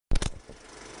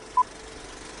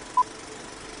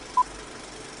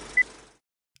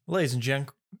Ladies and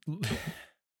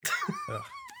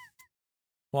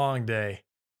long day.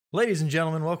 Ladies and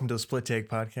gentlemen, welcome to the Split Take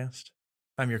Podcast.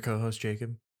 I'm your co-host,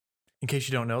 Jacob. In case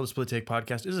you don't know, the Split Take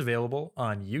Podcast is available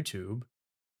on YouTube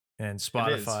and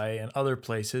Spotify and other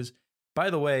places. By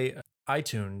the way,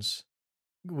 iTunes,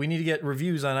 we need to get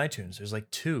reviews on iTunes. There's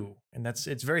like 2, and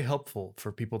it's very helpful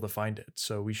for people to find it.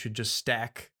 So we should just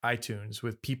stack iTunes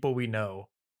with people we know,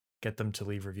 get them to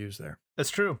leave reviews there. That's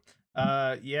true.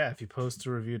 If you post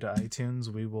a review to iTunes,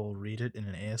 we will read it in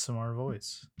an ASMR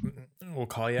voice. We'll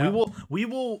call you out. We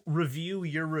will review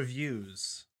your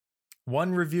reviews.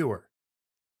 One reviewer,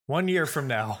 1 year from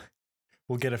now,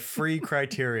 will get a free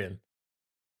Criterion.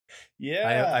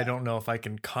 Yeah. I don't know if I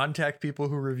can contact people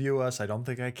who review us. I don't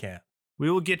think I can. We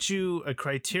will get you a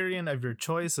Criterion of your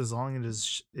choice as long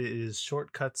as it is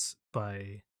Shortcuts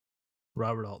by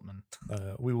Robert Altman.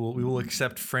 We will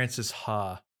accept Francis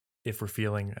Ha if we're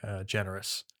feeling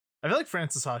generous. I feel like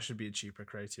Francis Ha should be a cheaper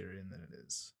Criterion than it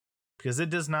is, because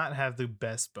it does not have the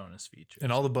best bonus features.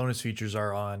 And all the bonus features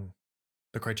are on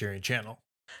the Criterion channel.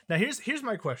 Now here's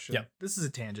my question. Yeah. This is a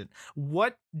tangent.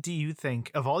 What do you think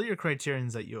of all your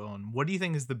Criterions that you own? What do you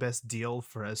think is the best deal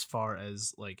for as far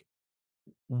as like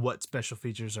what special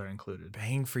features are included?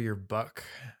 Bang for your buck.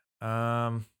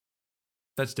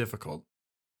 That's difficult.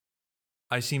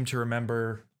 I seem to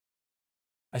remember,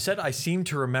 and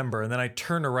then I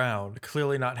turn around,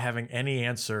 clearly not having any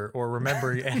answer or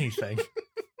remembering anything.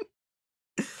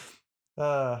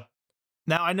 Now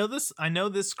I know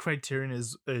this Criterion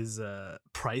is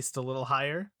priced a little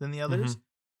higher than the others,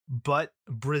 but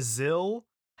Brazil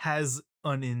has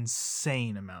an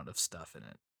insane amount of stuff in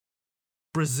it.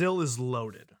 Brazil is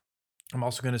loaded. I'm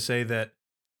also going to say that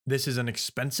this is an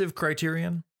expensive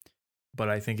Criterion, but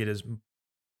I think it is.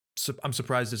 I'm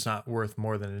surprised it's not worth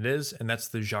more than it is, and that's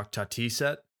the Jacques Tati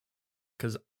set,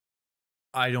 because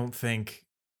I don't think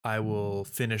I will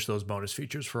finish those bonus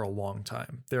features for a long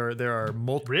time. There are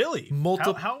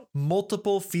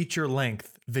multiple feature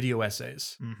length video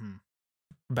essays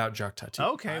about Jacques Tati.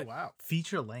 Okay, wow,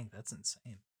 feature length, that's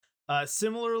insane.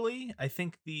 Similarly, I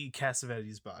think the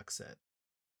Cassavetes box set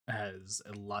has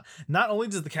a lot. Not only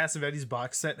does the Cassavetes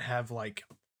box set have like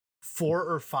 4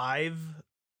 or 5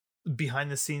 behind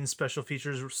the scenes special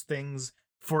features things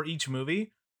for each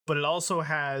movie, but it also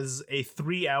has a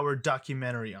 3-hour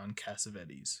documentary on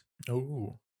Cassavetes.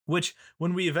 Oh, which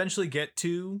when we eventually get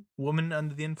to Woman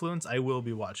Under the Influence, I will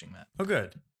be watching that. Oh,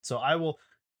 good. So I will.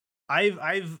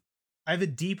 I have a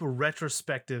deep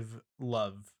retrospective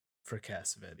love for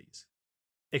Cassavetes,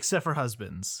 except for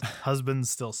Husbands. Husbands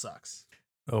still sucks.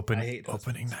 Opening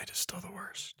night is still the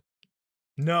worst.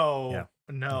 No,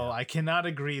 I cannot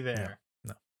agree there. Yeah.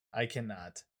 No, I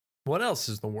cannot. What else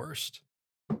is the worst?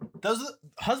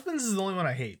 Husbands is the only one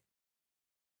I hate.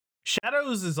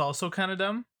 Shadows is also kind of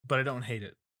dumb, but I don't hate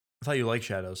it. I thought you liked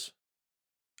Shadows.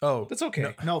 Oh, that's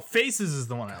okay. No, Faces is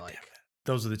the one I like.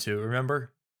 Those are the two.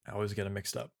 Remember? I always get them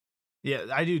mixed up. Yeah,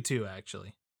 I do too,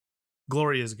 actually.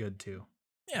 Glory is good too.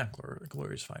 Yeah,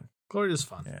 Glory's fine. Glory's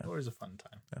fun. Yeah. Glory's a fun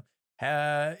time.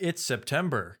 Yeah. It's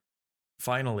September,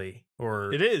 finally,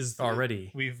 or it is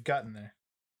already. We've gotten there.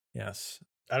 Yes.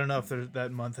 I don't know if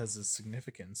that month has a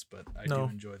significance, but I do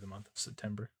enjoy the month of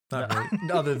September. Not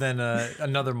really. Other than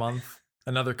another month,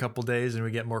 another couple days, and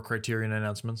we get more Criterion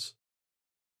announcements.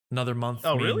 Another month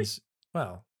means, really?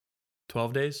 Well,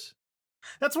 12 days.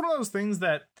 That's one of those things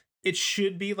that it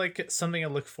should be like something I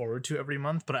look forward to every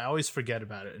month, but I always forget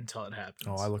about it until it happens.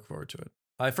 Oh, I look forward to it.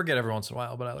 I forget every once in a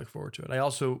while, but I look forward to it. I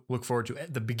also look forward to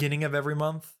the beginning of every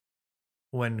month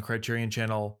when Criterion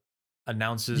Channel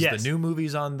announces the new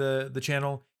movies on the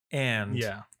channel, and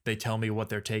they tell me what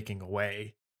they're taking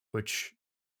away, which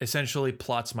essentially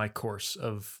plots my course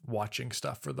of watching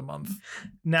stuff for the month.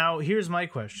 Now, here's my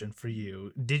question for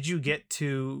you. Did you get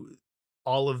to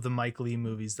all of the Mike Leigh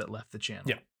movies that left the channel?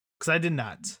 Yeah. Because I did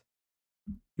not.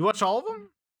 You watch all of them?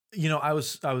 You know, I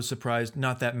was surprised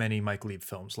not that many Mike Leigh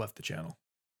films left the channel.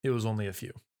 It was only a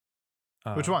few.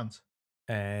 Which ones?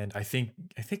 And I think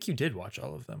you did watch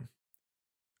all of them.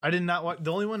 I did not watch.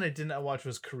 The only one I did not watch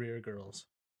was Career Girls.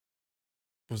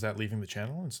 Was that leaving the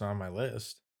channel? It's not on my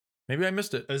list. Maybe I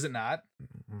missed it. Is it not?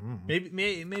 Mm-hmm.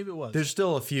 Maybe it was. There's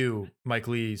still a few Mike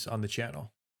Leighs on the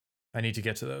channel. I need to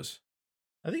get to those.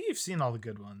 I think you've seen all the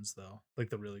good ones, though. Like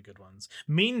the really good ones.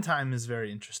 Meantime is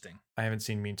very interesting. I haven't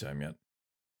seen Meantime yet.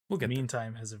 We'll get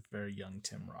Meantime has a very young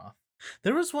Tim Roth.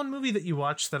 There was one movie that you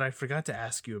watched that I forgot to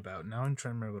ask you about. Now I'm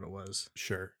trying to remember what it was.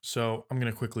 Sure. So I'm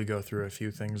going to quickly go through a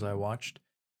few things I watched.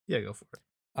 Yeah, go for it.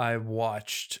 I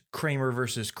watched Kramer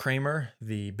versus Kramer,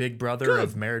 the big brother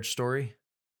of Marriage Story.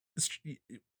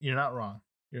 You're not wrong.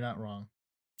 You're not wrong.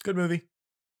 Good movie.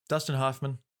 Dustin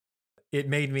Hoffman. it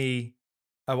made me.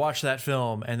 I watched that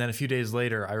film, and then a few days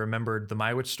later, I remembered the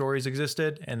My Witch Stories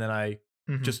existed, and then I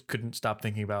Mhm. just couldn't stop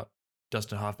thinking about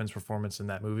Dustin Hoffman's performance in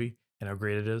that movie and how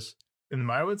great it is. In the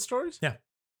Meyerowitz stories. Yeah.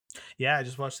 Yeah, I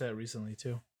just watched that recently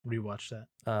too. Rewatched that.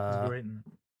 It was great.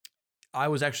 I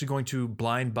was actually going to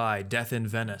blind buy Death in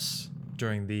Venice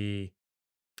during the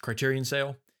Criterion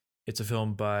sale. It's a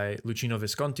film by Luchino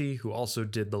Visconti, who also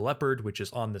did The Leopard, which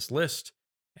is on this list,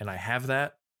 and I have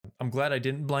that. I'm glad I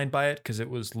didn't blind buy it because it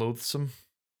was loathsome.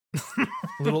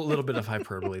 little bit of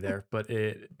hyperbole there, but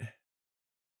it.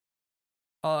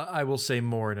 I will say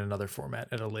more in another format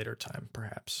at a later time,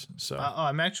 perhaps. So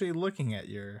I'm actually looking at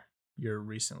your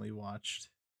recently watched.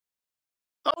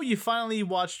 Oh, you finally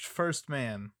watched First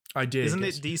Man. I did. Isn't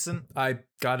yes. it decent? I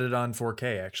got it on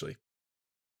 4K actually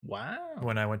Wow.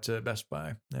 when I went to Best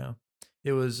Buy. Yeah,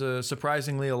 it was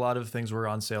surprisingly a lot of things were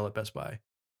on sale at Best Buy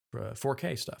for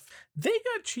 4K stuff. They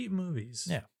got cheap movies.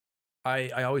 Yeah.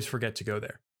 I always forget to go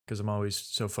there because I'm always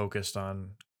so focused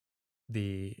on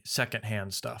the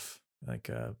secondhand stuff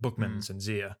like Bookman's and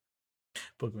Zia.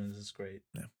 Bookman's is great.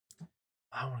 Yeah.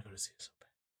 I want to go to see it so bad.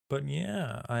 But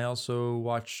yeah, I also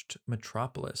watched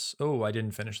Metropolis. Oh, I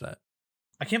didn't finish that.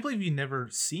 I can't believe you've never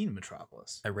seen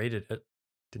Metropolis. I rated it.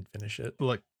 Didn't finish it.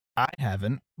 Look, I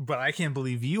haven't, but I can't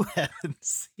believe you haven't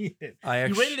seen it.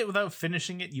 You rated it without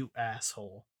finishing it, you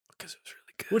asshole. Because it was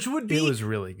really good. Which would be... It was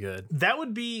really good. That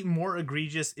would be more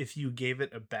egregious if you gave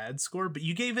it a bad score, but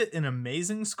you gave it an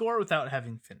amazing score without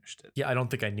having finished it. Yeah, I don't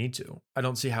think I need to. I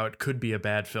don't see how it could be a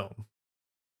bad film.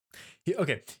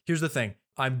 Okay, here's the thing.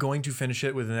 I'm going to finish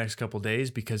it within the next couple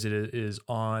days because it is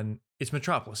on. It's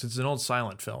Metropolis. It's an old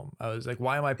silent film. I was like,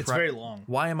 why am I? It's very long.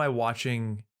 Why am I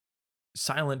watching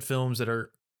silent films that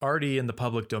are already in the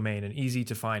public domain and easy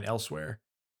to find elsewhere?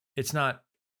 It's not.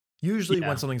 Usually,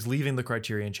 when something's leaving the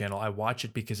Criterion Channel, I watch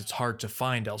it because it's hard to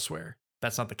find elsewhere.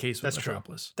 That's not the case with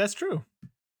Metropolis. True. That's true.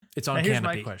 It's on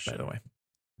Canopy, by the way.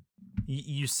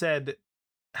 You said,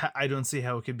 I don't see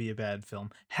how it could be a bad film.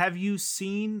 Have you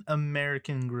seen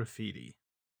American Graffiti?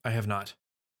 I have not.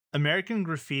 American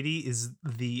Graffiti is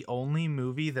the only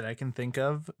movie that I can think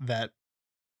of that,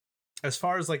 as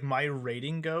far as like my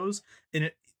rating goes,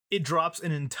 and it drops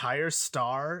an entire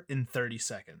star in 30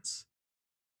 seconds.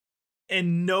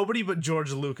 And nobody but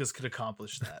George Lucas could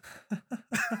accomplish that.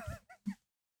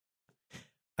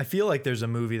 I feel like there's a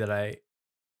movie that I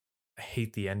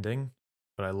hate the ending,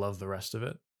 but I love the rest of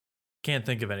it. Can't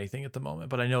think of anything at the moment,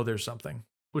 but I know there's something.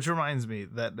 Which reminds me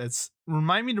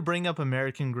remind me to bring up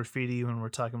American Graffiti when we're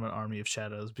talking about Army of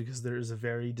Shadows, because there is a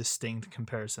very distinct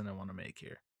comparison I want to make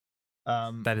here.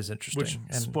 That is interesting. Which,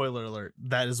 spoiler alert,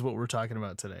 that is what we're talking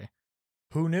about today.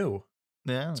 Who knew?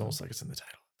 Yeah. It's almost like it's in the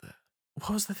title.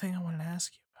 What was the thing I wanted to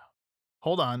ask you about?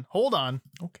 Hold on.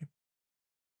 Okay.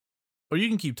 Or you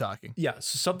can keep talking. Yeah.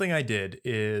 So something I did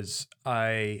is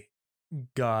I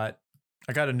got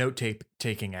a note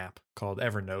taking app called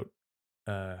Evernote.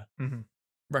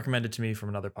 Recommended to me from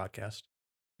another podcast.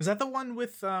 Is that the one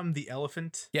with the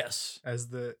elephant? Yes.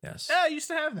 Yes. Yeah, I used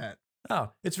to have that.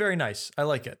 Oh, it's very nice. I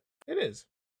like it. It is.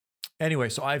 Anyway,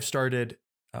 so I've started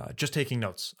just taking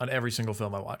notes on every single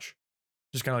film I watch.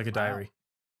 Just kind of like a diary.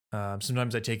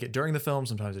 Sometimes I take it during the film.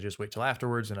 Sometimes I just wait till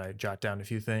afterwards and I jot down a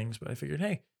few things. But I figured,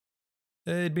 hey,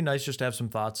 it'd be nice just to have some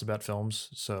thoughts about films.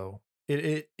 So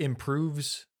it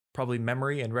improves probably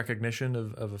memory and recognition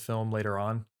of a film later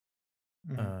on.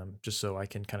 Just so I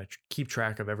can kind of keep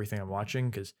track of everything I'm watching,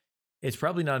 because it's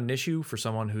probably not an issue for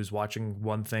someone who's watching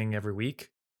one thing every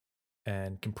week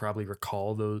and can probably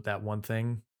recall that one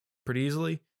thing pretty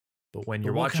easily. But when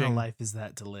you're watching, what kind of life is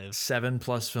that to live?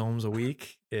 7+ films a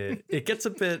week, it gets a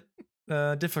bit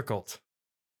difficult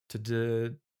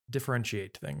to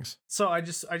differentiate things. So I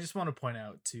just want to point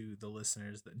out to the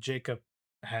listeners that Jacob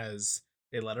has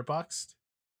a Letterboxd.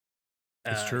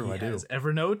 It's true, I do.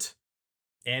 Evernote.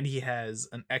 And he has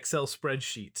an Excel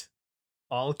spreadsheet,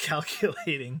 all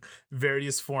calculating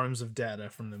various forms of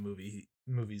data from the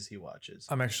movies he watches.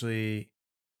 I'm actually,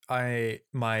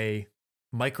 my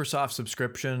Microsoft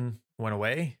subscription went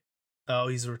away. Oh,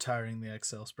 he's retiring the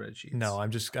Excel spreadsheets. No,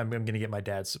 I'm going to get my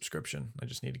dad's subscription. I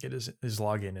just need to get his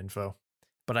login info.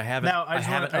 But I haven't. Now, I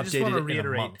haven't updated it in a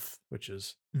month, which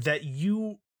is that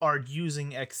you are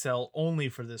using Excel only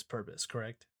for this purpose,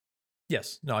 correct?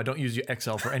 Yes. No, I don't use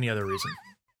Excel for any other reason.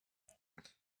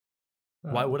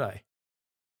 Why would I?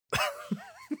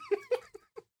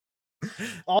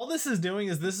 All this is doing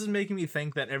is this is making me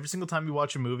think that every single time you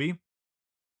watch a movie,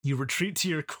 you retreat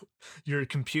to your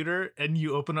computer and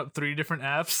you open up 3 different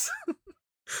apps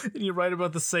and you write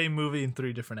about the same movie in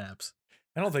 3 different apps.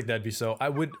 I don't think that'd be so. I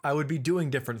would be doing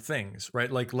different things,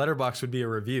 right? Like Letterboxd would be a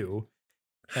review,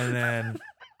 and then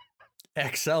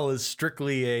Excel is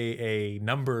strictly a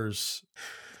numbers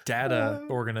data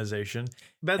organization.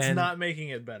 That's And not making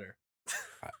it better.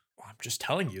 I'm just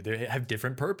telling you, they have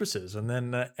different purposes. And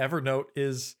then Evernote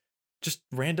is just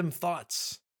random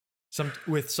thoughts.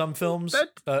 With some films,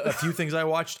 a few things I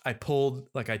watched, I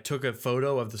took a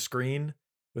photo of the screen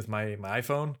with my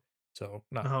iPhone. So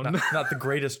not the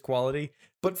greatest quality,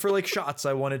 but for like shots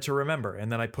I wanted to remember,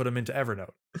 and then I put them into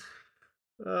Evernote.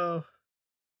 Oh,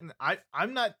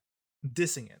 I'm not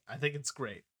dissing it. I think it's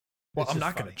great. Well, I'm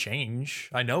not going to change.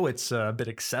 I know it's a bit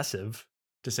excessive,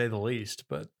 to say the least,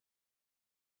 but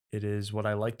it is what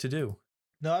I like to do.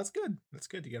 No, that's good. That's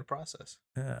good. You got a process.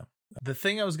 Yeah. The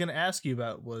thing I was going to ask you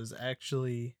about was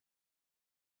actually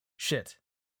shit.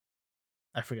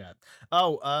 I forgot.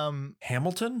 Oh,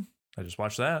 Hamilton? I just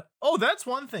watched that. Oh, that's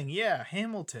one thing. Yeah,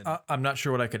 Hamilton. I'm not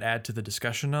sure what I could add to the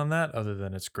discussion on that other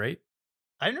than it's great.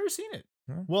 I've never seen it.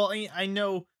 Well, I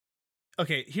know.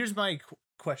 Okay, here's my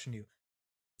question to you.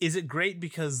 Is it great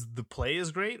because the play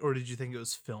is great, or did you think it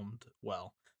was filmed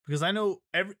well? Because I know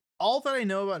all that I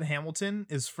know about Hamilton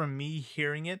is from me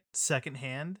hearing it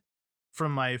secondhand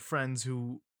from my friends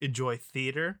who enjoy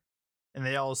theater, and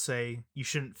they all say you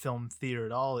shouldn't film theater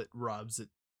at all. It robs it,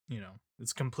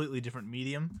 it's a completely different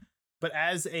medium. But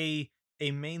as a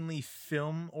mainly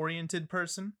film-oriented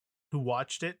person who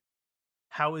watched it,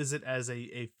 how is it as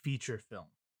a feature film?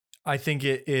 I think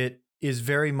it is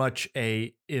very much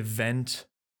a event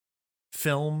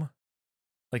film.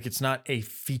 Like, it's not a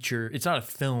feature. It's not a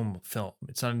film.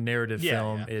 It's not a narrative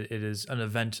film. Yeah. It is an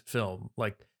event film.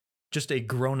 Like, just a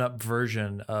grown-up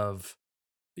version of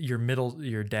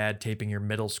your dad taping your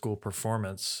middle school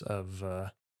performance of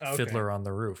Fiddler on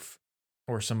the Roof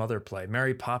or some other play.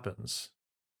 Mary Poppins.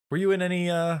 Were you in any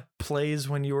plays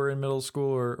when you were in middle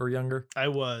school or younger? I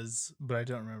was, but I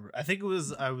don't remember. I think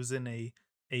I was in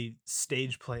a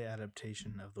stage play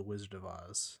adaptation of The Wizard of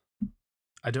Oz.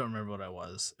 I don't remember what I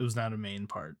was. It was not a main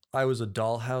part. I was a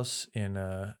dollhouse in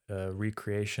a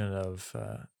recreation of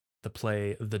the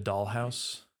play The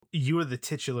Dollhouse. You were the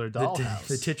titular dollhouse.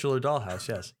 The titular dollhouse,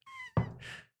 yes.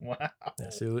 Wow.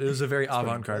 Yes, it was a very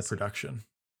avant-garde production.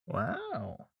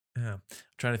 Wow. Yeah. I'm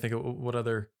trying to think of what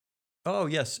other... Oh,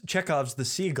 yes. Chekhov's The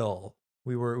Seagull.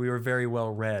 We were very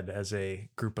well read as a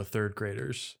group of third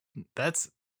graders.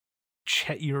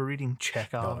 You were reading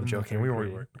Chekhov. No, I'm joking. We were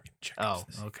reading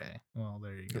Chekhov's. Oh, okay. Well,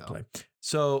 there you go. Play.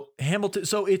 So Hamilton.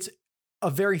 So it's a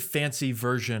very fancy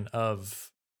version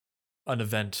of an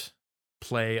event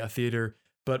play, a theater,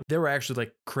 but there were actually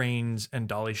like cranes and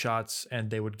dolly shots, and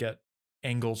they would get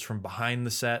angles from behind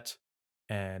the set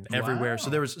and everywhere. Wow. So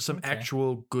there was some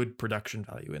actual good production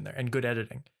value in there and good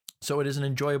editing. So it is an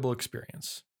enjoyable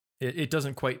experience. It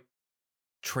doesn't quite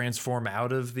transform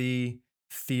out of the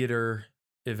theater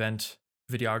event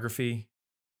videography,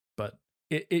 but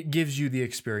it gives you the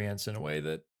experience in a way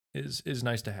that is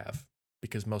nice to have,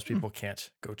 because most people can't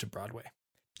go to Broadway.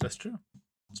 That's true.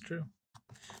 It's true.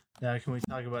 Now, can we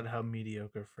talk about how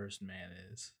mediocre First Man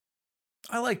is?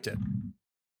 I liked it.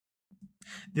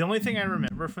 The only thing I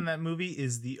remember from that movie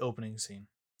is the opening scene.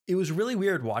 It was really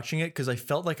weird watching it because I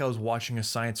felt like I was watching a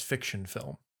science fiction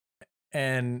film.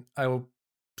 And I will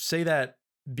say that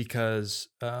because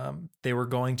they were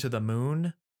going to the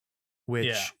moon,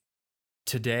 which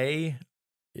today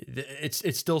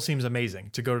it still seems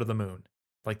amazing to go to the moon.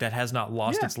 Like, that has not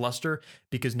lost its luster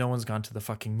because no one's gone to the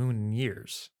fucking moon in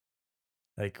years.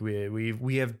 Like,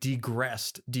 we have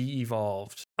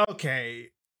de-evolved.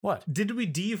 Okay. What? Did we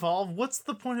de-evolve? What's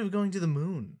the point of going to the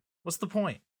moon? What's the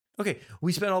point? Okay,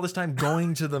 we spent all this time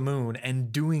going to the moon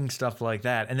and doing stuff like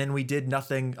that, and then we did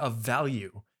nothing of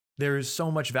value. There is so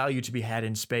much value to be had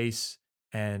in space,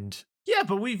 and... Yeah,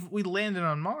 but we landed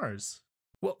on Mars.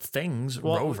 Well,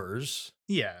 rovers.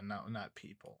 Yeah, no, not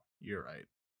people. You're right.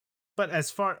 But as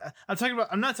far...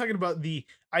 I'm not talking about the...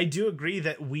 I do agree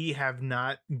that we have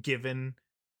not given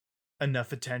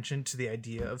enough attention to the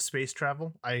idea of space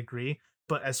travel. I agree.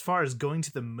 But as far as going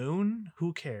to the moon,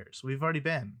 who cares? We've already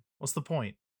been. What's the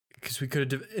point? Because we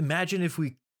could have... Imagine if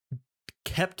we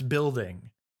kept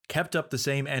up the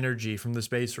same energy from the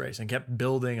space race and kept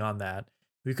building on that.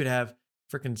 We could have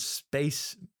freaking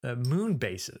space moon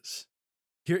bases.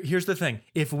 Here's the thing.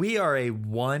 If we are a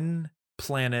one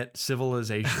planet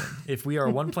civilization, if we are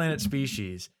a one planet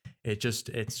species,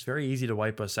 it's very easy to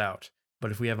wipe us out. But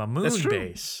if we have a moon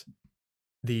base,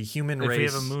 the human race... If we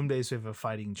have a moon base, we have a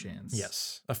fighting chance.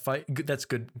 Yes. That's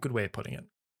good way of putting it.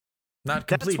 Not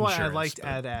complete insurance. That's why I liked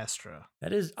Ad Astra.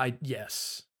 That is,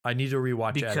 yes. I need to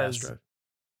rewatch Ad Astra.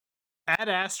 Ad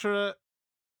Astra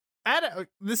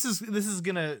This is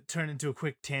gonna turn into a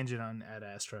quick tangent on Ad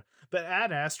Astra, but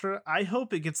Ad Astra, I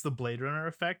hope it gets the Blade Runner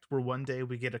effect, where one day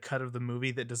we get a cut of the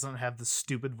movie that doesn't have the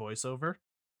stupid voiceover,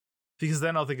 because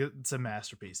then I'll think it's a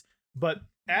masterpiece. But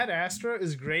Ad Astra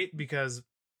is great because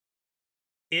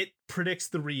it predicts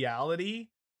the reality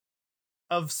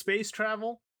of space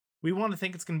travel. We want to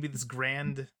think it's going to be this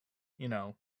grand,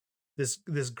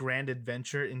 this grand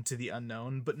adventure into the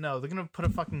unknown, but no, they're going to put a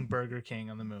fucking Burger King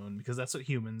on the moon because that's what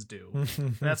humans do.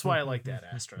 And that's why I like Ad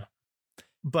Astra.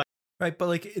 But right, but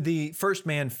like the First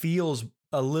Man feels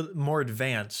a little more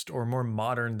advanced or more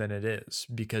modern than it is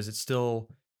because it's still,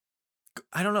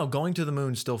 I don't know, going to the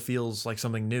moon still feels like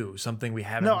something new, something we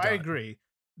haven't done. I agree.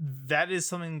 That is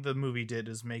something the movie did,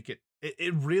 is make it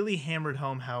really hammered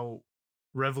home how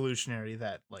revolutionary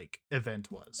that like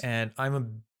event was. And I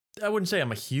wouldn't say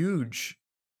I'm a huge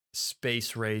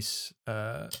space race,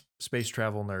 space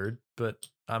travel nerd, but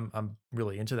I'm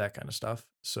really into that kind of stuff.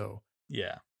 So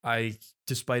yeah,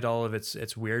 despite all of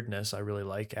its weirdness, I really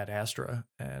like Ad Astra,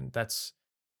 and it's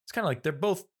kind of like they're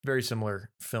both very similar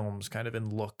films, kind of in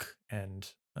look and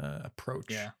approach.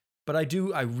 Yeah, but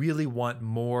I really want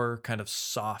more kind of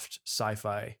soft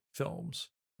sci-fi films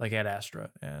like Ad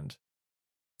Astra, and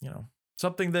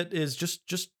something that is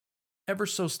just ever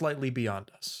so slightly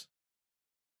beyond us.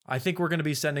 I think we're going to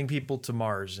be sending people to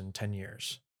Mars in 10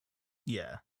 years.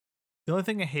 Yeah. The only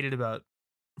thing I hated about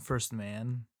First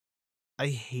Man, I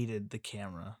hated the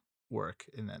camera work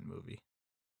in that movie.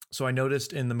 So I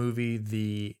noticed in the movie,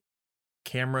 the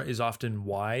camera is often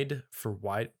wide for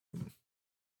wide.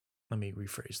 Let me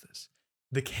rephrase this.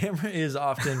 The camera is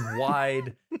often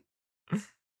wide.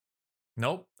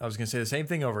 Nope. I was going to say the same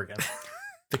thing over again.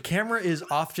 The camera is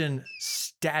often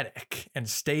static and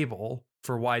stable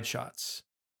for wide shots.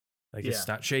 Like it's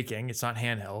not shaking, it's not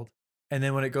handheld. And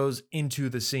then when it goes into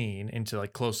the scene, into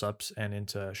like close-ups and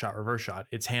into shot reverse shot,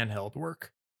 it's handheld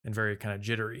work and very kind of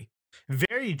jittery.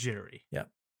 Very jittery. Yeah.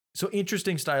 So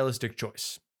interesting stylistic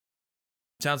choice.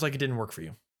 Sounds like it didn't work for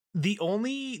you. The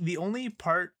only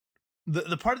part,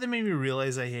 the part that made me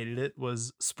realize I hated it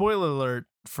was, spoiler alert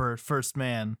for First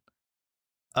Man,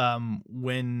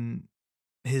 when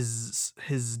his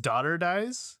daughter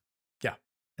dies. Yeah.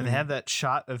 And they have that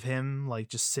shot of him like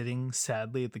just sitting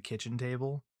sadly at the kitchen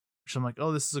table, which I'm like,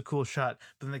 oh, this is a cool shot.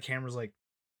 But then the camera's like,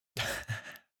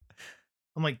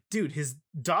 I'm like, dude, his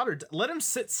daughter, let him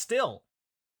sit still.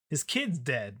 His kid's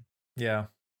dead. Yeah.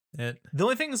 The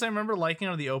only things I remember liking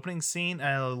are the opening scene, and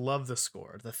I love the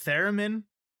score. The theremin,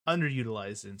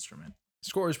 underutilized instrument.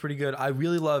 Score is pretty good. I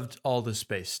really loved all the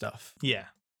space stuff. Yeah.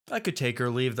 I could take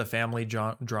or leave the family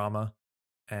drama,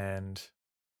 and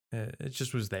it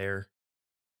just was there.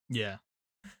 Yeah.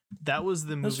 That was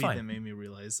the movie that made me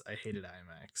realize I hated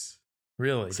IMAX.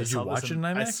 Really? Did you watch it in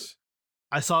IMAX?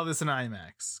 I saw this in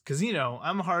IMAX because,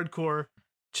 I'm a hardcore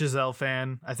Chazelle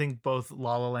fan. I think both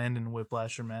La La Land and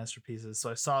Whiplash are masterpieces. So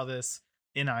I saw this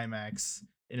in IMAX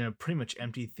in a pretty much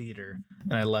empty theater,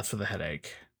 and I left with a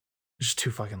headache. It's just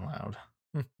too fucking loud.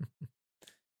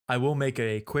 I will make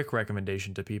a quick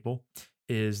recommendation to people.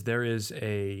 There is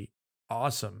a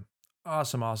awesome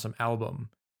album,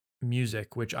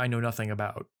 music, which I know nothing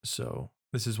about. So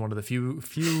this is one of the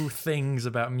few things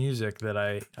about music that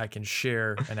I can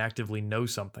share and actively know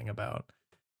something about.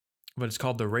 But it's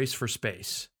called The Race for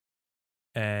Space.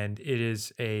 And it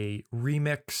is a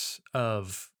remix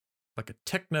of like a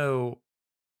techno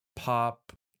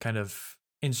pop kind of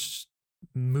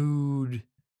mood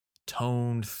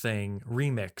toned thing,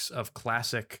 remix of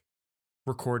classic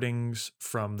recordings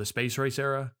from the space race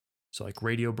era. So like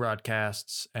radio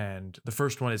broadcasts, and the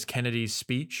first one is Kennedy's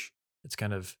speech. It's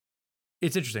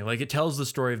interesting. Like it tells the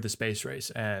story of the space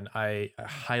race, and I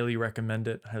highly recommend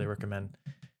it. Highly recommend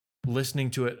listening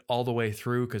to it all the way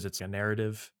through because it's a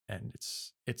narrative, and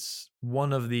it's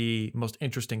one of the most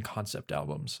interesting concept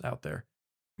albums out there.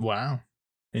 Wow.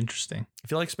 Interesting.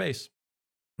 If you like space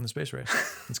and the space race,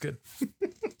 it's good.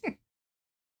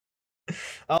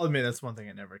 I'll admit that's one thing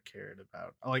I never cared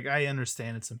about. Like, I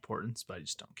understand its importance, but I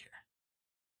just don't care.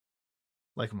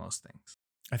 Like most things.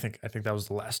 I think that was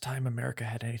the last time America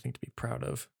had anything to be proud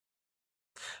of.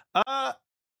 I'm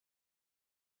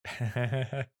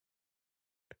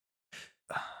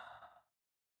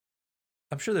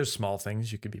sure there's small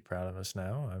things you could be proud of us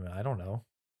now. I mean, I don't know.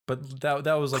 But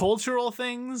that was like cultural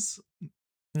things?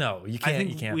 No, you can't.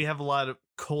 You can't. We have a lot of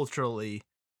culturally.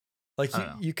 Like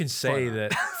you can say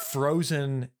that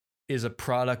Frozen is a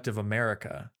product of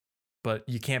America, but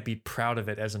you can't be proud of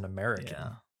it as an American.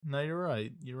 Yeah. No, you're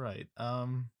right. You're right.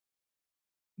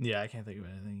 Yeah, I can't think of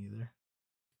anything either.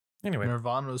 Anyway,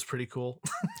 Nirvana was pretty cool.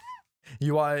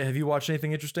 Have you watched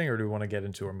anything interesting, or do we want to get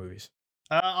into our movies?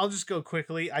 I'll just go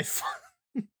quickly.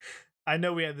 I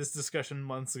know we had this discussion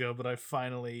months ago, but I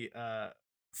finally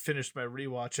finished my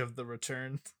rewatch of The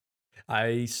Return.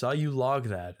 I saw you log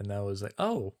that, and that was like,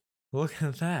 oh, look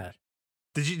at that.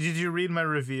 Did you read my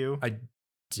review? I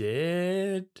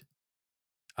did.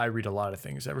 I read a lot of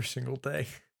things every single day,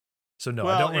 so no,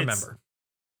 I don't remember.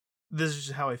 This is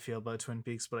just how I feel about Twin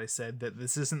Peaks, but I said that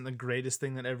this isn't the greatest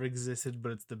thing that ever existed,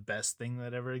 but it's the best thing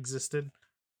that ever existed.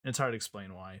 And it's hard to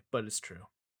explain why, but it's true.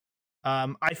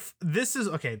 This is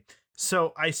okay.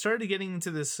 So I started getting into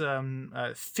this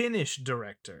Finnish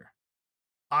director,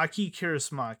 Aki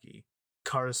Kaurismäki.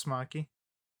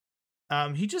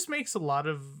 He just makes a lot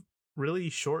of really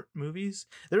short movies.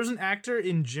 There's an actor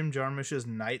in Jim Jarmusch's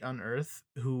Night on Earth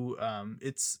who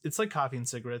it's like Coffee and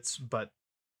Cigarettes, but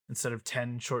instead of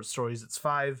 10 short stories, it's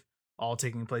 5, all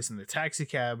taking place in the taxi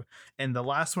cab. And the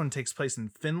last one takes place in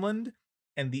Finland.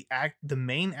 And the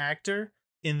main actor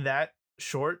in that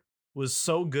short was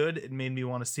so good, it made me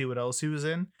want to see what else he was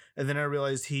in. And then I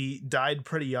realized he died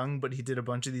pretty young, but he did a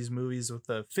bunch of these movies with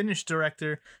a Finnish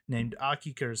director named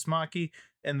Aki Kaurismäki,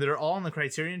 and they're all on the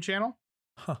Criterion Channel.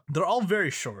 Huh. They're all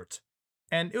very short,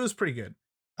 and it was pretty good.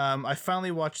 I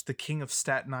finally watched The King of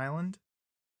Staten Island.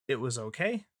 It was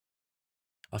okay.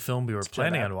 A film we were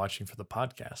planning on watching for the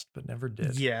podcast, but never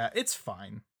did. Yeah, it's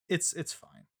fine. It's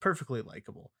fine. Perfectly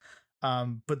likable.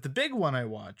 But the big one I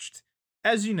watched,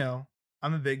 as you know,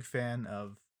 I'm a big fan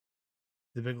of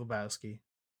The Big Lebowski,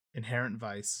 Inherent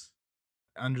Vice,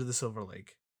 Under the Silver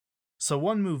Lake. So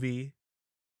one movie,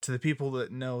 to the people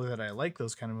that know that I like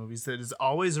those kind of movies, that is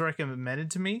always recommended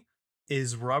to me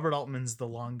is Robert Altman's The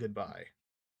Long Goodbye.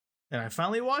 And I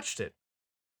finally watched it.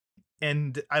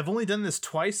 And I've only done this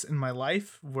twice in my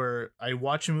life where I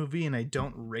watch a movie and I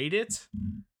don't rate it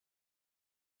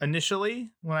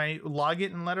initially when I log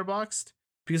it in Letterboxd,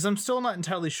 because I'm still not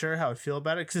entirely sure how I feel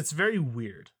about it, because it's very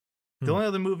weird. The only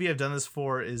other movie I've done this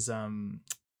for is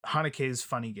Haneke's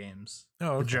Funny Games,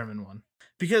 the German one.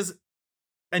 Because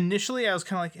initially I was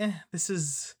kind of like, this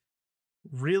is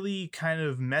really kind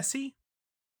of messy.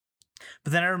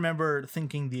 But then I remember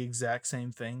thinking the exact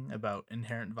same thing about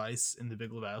Inherent Vice and The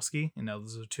Big Lebowski, and now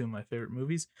those are two of my favorite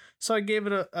movies. So I gave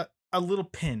it a little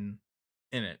pin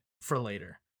in it for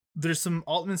later. There's some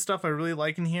Altman stuff I really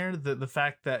like in here. The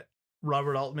fact that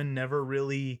Robert Altman never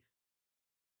really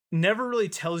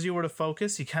tells you where to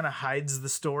focus. He kind of hides the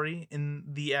story in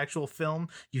the actual film.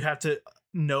 You have to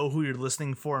know who you're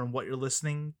listening for and what you're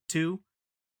listening to.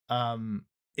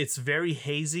 It's very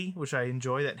hazy, which I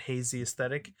enjoy, that hazy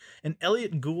aesthetic. And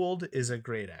Elliot Gould is a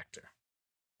great actor.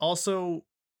 Also,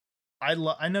 I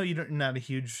know you're not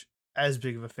as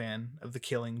big of a fan of The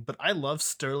Killing, but I love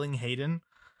Sterling Hayden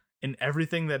in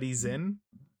everything that he's in.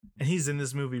 And he's in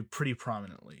this movie pretty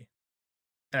prominently.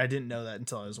 And I didn't know that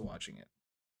until I was watching it.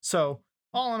 So,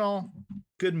 all in all,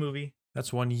 good movie.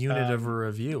 That's one unit of a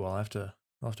review. I'll have to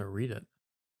read it.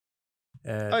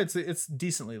 It's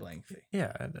decently lengthy.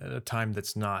 Yeah, at a time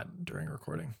that's not during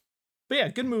recording. But yeah,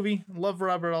 good movie. Love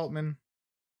Robert Altman.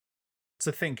 It's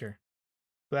a thinker.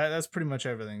 But that's pretty much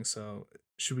everything. So,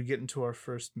 should we get into our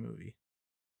first movie?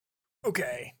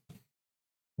 Okay.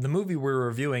 The movie we're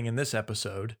reviewing in this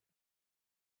episode,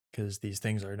 because these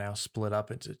things are now split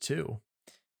up into two,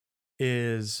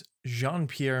 is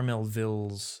Jean-Pierre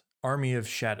Melville's Army of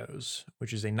Shadows,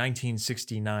 which is a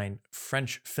 1969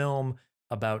 French film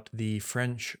about the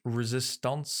French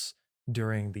resistance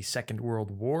during the Second World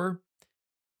War.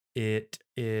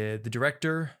 The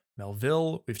director,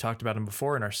 Melville, we've talked about him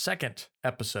before in our second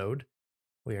episode.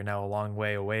 We are now a long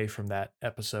way away from that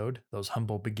episode, those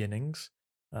humble beginnings.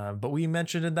 But we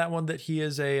mentioned in that one that he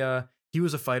was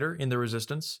a fighter in the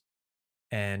resistance,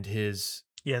 and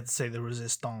you have to say the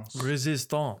resistance.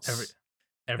 Resistance.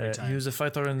 Every time. He was a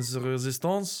fighter in the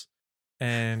resistance,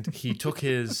 and he took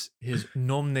his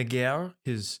nom de guerre,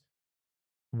 his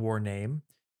war name,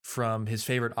 from his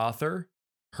favorite author,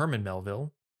 Herman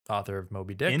Melville, author of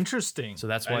Moby Dick. Interesting. So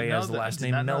that's why he has the last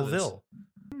name Melville.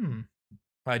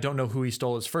 I don't know who he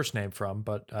stole his first name from,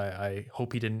 but I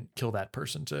hope he didn't kill that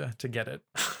person to get it.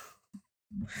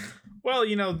 Well,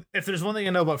 if there's one thing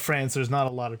I know about France, there's not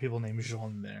a lot of people named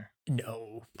Jean there.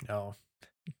 No.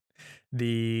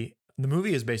 The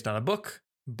movie is based on a book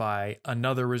by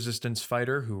another resistance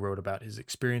fighter who wrote about his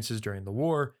experiences during the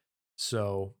war.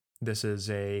 So this is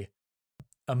a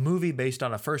movie based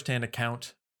on a firsthand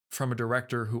account from a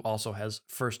director who also has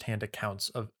firsthand accounts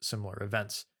of similar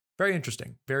events. Very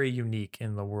interesting, very unique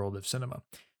in the world of cinema.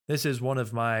 This is one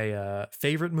of my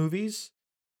favorite movies.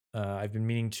 I've been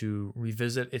meaning to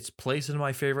revisit its place in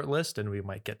my favorite list, and we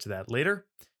might get to that later.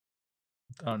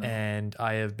 Oh, no. And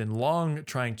I have been long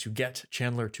trying to get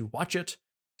Chandler to watch it.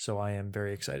 So I am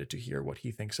very excited to hear what he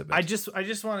thinks of it. I just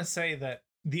want to say that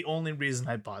the only reason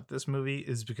I bought this movie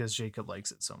is because Jacob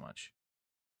likes it so much.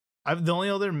 The only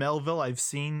other Melville I've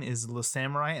seen is The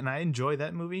Samurai, and I enjoy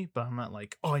that movie, but I'm not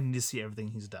like, oh, I need to see everything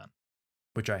he's done.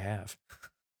 Which I have.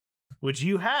 Which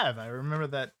you have. I remember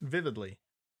that vividly.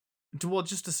 Well,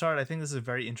 just to start, I think this is a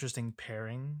very interesting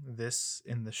pairing, this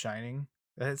in The Shining.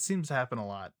 It seems to happen a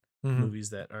lot. Movies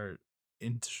that are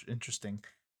interesting.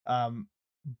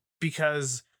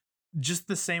 Because just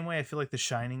the same way I feel like The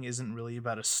Shining isn't really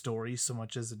about a story so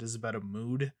much as it is about a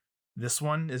mood. This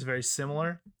one is very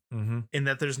similar in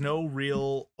that there's no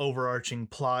real overarching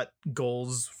plot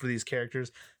goals for these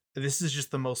characters. This is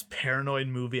just the most paranoid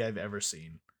movie I've ever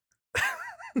seen.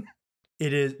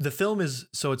 It is. The film is,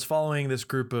 so it's following this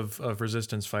group of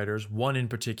resistance fighters, one in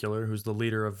particular who's the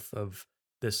leader of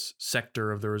this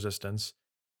sector of the resistance,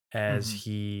 as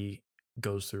he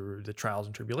goes through the trials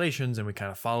and tribulations, and we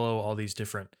kind of follow all these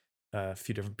different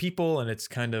few different people, and it's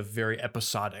kind of very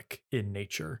episodic in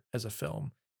nature as a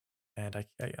film. And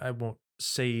I won't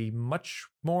say much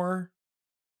more,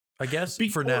 I guess,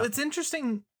 for now. It's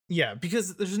interesting, yeah,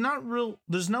 because there's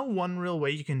no one real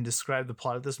way you can describe the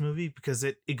plot of this movie because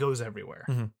it goes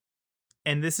everywhere.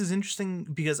 And this is interesting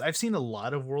because I've seen a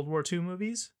lot of World War II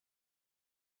movies,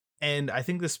 and I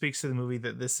think this speaks to the movie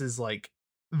that this is like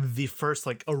the first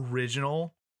like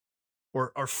original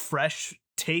or fresh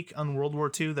take on World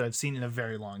War II that I've seen in a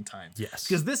very long time. Yes,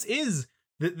 because this is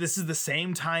the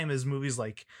same time as movies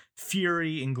like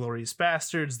Fury, Inglourious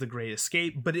Bastards, The Great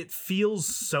Escape, but it feels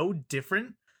so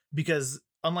different because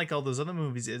unlike all those other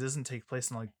movies, it doesn't take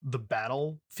place in like the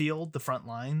battlefield, the front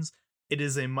lines. It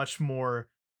is a much more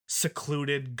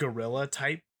secluded guerrilla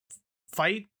type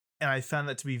fight, and I found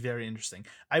that to be very interesting.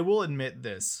 I will admit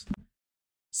this.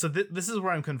 So this is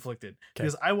where I'm conflicted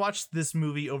because I watched this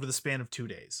movie over the span of 2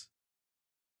 days.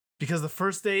 Because the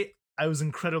first day I was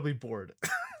incredibly bored.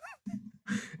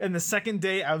 And the second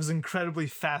day I was incredibly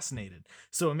fascinated.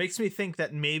 So it makes me think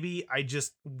that maybe I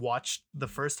just watched the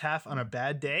first half on a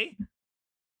bad day.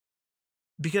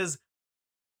 Because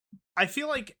I feel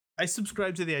like I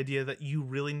subscribe to the idea that you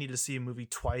really need to see a movie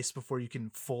twice before you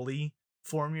can fully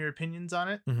form your opinions on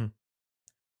it.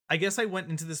 I guess I went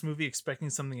into this movie expecting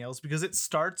something else because it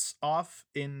starts off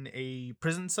in a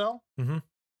prison cell.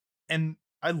 And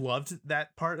I loved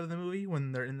that part of the movie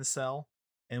when they're in the cell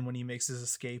and when he makes his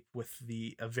escape with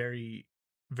a very,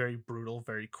 very brutal,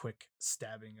 very quick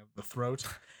stabbing of the throat.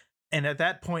 And at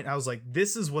that point, I was like,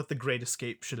 this is what The Great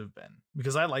Escape should have been.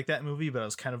 Because I like that movie, but I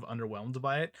was kind of underwhelmed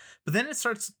by it. But then it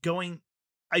starts going...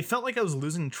 I felt like I was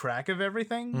losing track of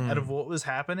everything out of what was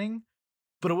happening.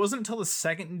 But it wasn't until the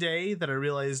second day that I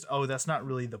realized, oh, that's not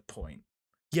really the point.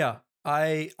 Yeah,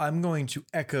 I'm going to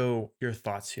echo your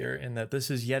thoughts here in that this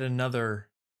is yet another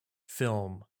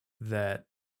film that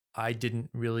I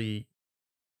didn't really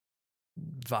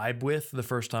vibe with the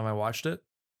first time I watched it.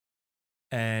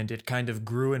 And it kind of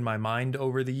grew in my mind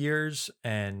over the years,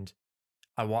 and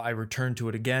I returned to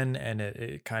it again, and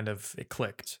it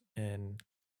clicked in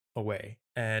a way.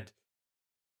 And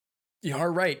you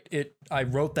are right. I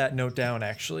wrote that note down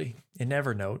actually in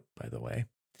Evernote, by the way.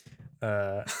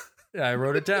 I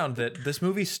wrote it down that this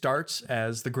movie starts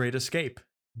as The Great Escape,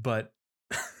 but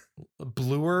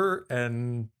bluer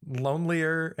and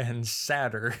lonelier and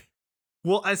sadder.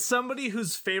 Well, as somebody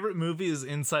whose favorite movie is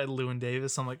Inside Llewyn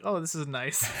Davis, I'm like, oh, this is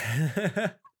nice.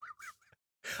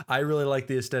 I really like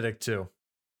the aesthetic too.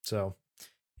 So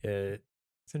it's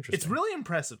interesting. It's really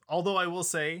impressive. Although I will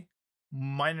say,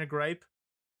 minor gripe,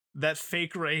 that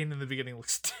fake rain in the beginning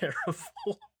looks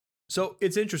terrible. So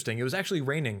it's interesting. It was actually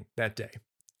raining that day.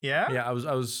 Yeah? Yeah, I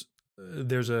was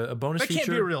there's a bonus feature. That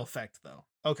can't be a real effect though.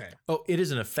 Okay. Oh, it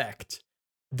is an effect.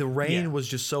 The rain was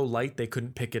just so light they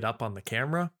couldn't pick it up on the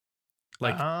camera.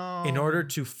 Like, in order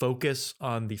to focus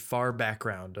on the far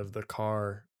background of the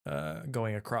car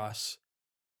going across,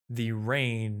 the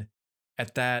rain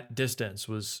at that distance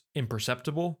was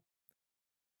imperceptible.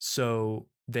 So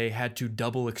they had to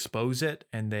double expose it,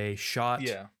 and they shot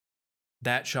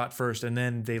that shot first, and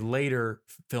then they later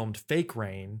filmed fake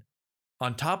rain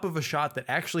on top of a shot that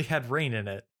actually had rain in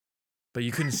it, but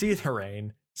you couldn't see the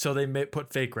rain, so they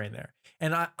put fake rain there.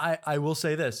 And I will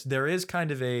say this, there is kind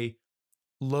of a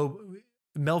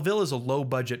Melville is a low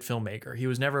budget filmmaker. He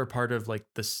was never a part of like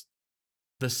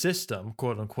the system,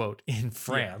 quote unquote, in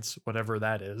France, whatever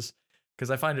that is.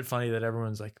 Because I find it funny that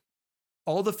everyone's like,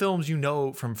 all the films you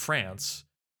know from France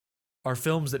are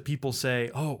films that people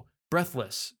say, oh,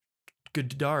 Breathless,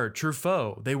 Godard,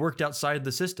 Truffaut, they worked outside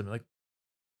the system. Like,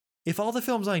 if all the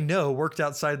films I know worked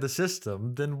outside the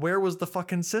system, then where was the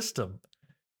fucking system?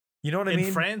 You know what I In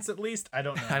mean? France, at least, I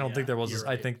don't know. I don't Yeah, think there was. you're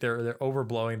I right. think they're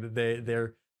overblowing.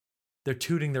 They're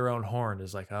tooting their own horn.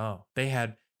 Is like, oh, they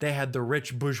had the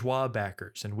rich bourgeois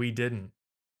backers and we didn't.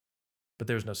 But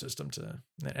there's no system to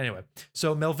anyway.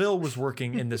 So Melville was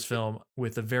working in this film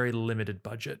with a very limited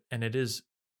budget, and it is,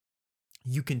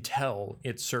 you can tell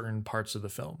it's certain parts of the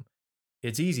film.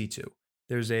 It's easy to.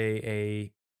 There's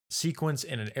a sequence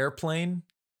in an airplane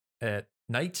at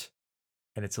night,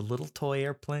 and it's a little toy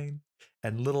airplane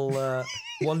and little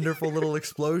wonderful little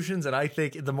explosions. And I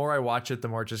think the more I watch it, the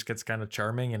more it just gets kind of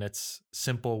charming in its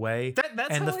simple way.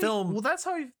 That's and how the film. Well, that's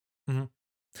how I.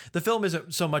 The film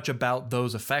isn't so much about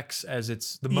those effects as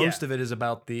it's most of it is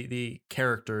about the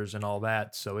characters and all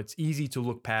that. So it's easy to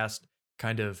look past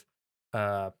kind of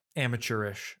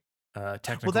amateurish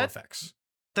technical effects.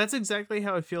 That's exactly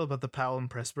how I feel about the Powell and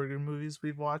Pressburger movies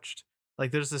we've watched.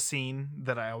 Like, there's a scene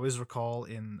that I always recall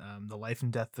in The Life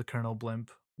and Death of Colonel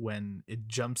Blimp when it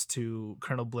jumps to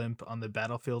Colonel Blimp on the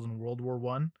battlefield in World War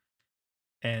One,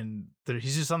 and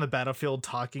he's just on the battlefield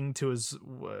talking to his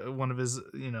one of his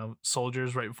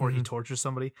soldiers right before he tortures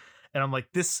somebody, and I'm like,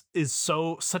 this is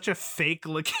such a fake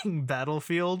looking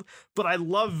battlefield, but I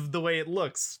love the way it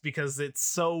looks because it's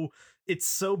so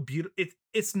beautiful.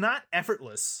 It's not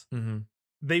effortless.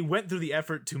 They went through the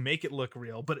effort to make it look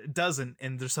real, but it doesn't,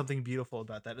 and there's something beautiful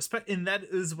about that. And that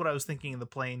is what I was thinking in the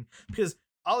plane, because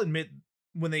I'll admit,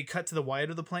 when they cut to the wide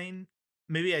of the plane,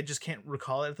 maybe I just can't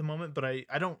recall it at the moment, but I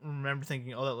don't remember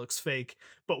thinking, oh, that looks fake.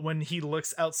 But when he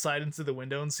looks outside into the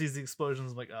window and sees the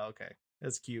explosions, I'm like, oh, okay,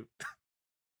 that's cute.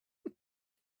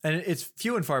 And it's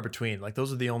few and far between. Like,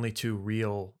 those are the only two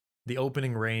real, the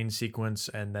opening rain sequence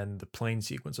and then the plane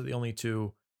sequence are the only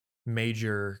two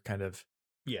major kind of,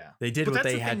 they did what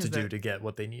they had to do to get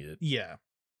what they needed. Yeah.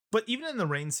 But even in the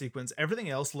rain sequence, everything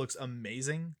else looks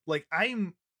amazing. Like,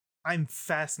 I'm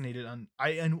fascinated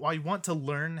I want to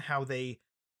learn how they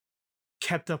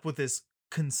kept up with this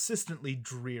consistently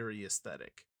dreary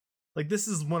aesthetic. Like, this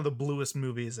is one of the bluest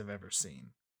movies I've ever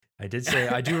seen. I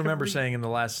do remember saying in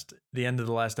the end of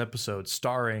the last episode,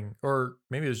 starring, or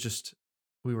maybe it was just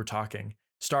we were talking,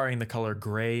 starring the color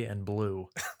gray and blue.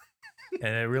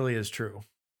 And it really is true.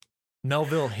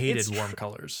 Melville hated warm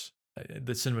colors.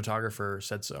 The cinematographer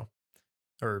said so.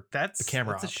 Or the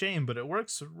camera. That's a shame, but it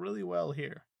works really well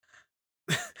here.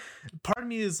 Part of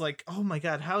me is like, oh my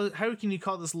god, how can you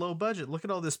call this low budget? Look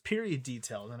at all this period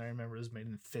detail. And then I remember it was made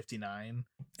in 1959.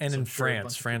 And so in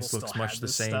France looks much the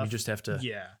same. Stuff. You just have to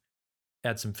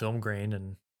add some film grain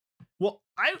and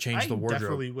change the wardrobe.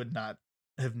 Definitely would not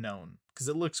have known, because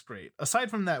it looks great. Aside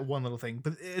from that one little thing,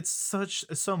 but it's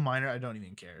so minor, I don't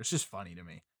even care. It's just funny to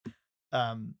me.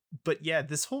 But yeah,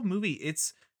 this whole movie,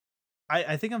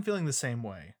 I think I'm feeling the same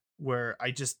way, where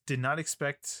I just did not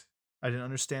expect. I didn't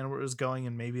understand where it was going,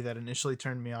 and maybe that initially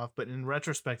turned me off. But in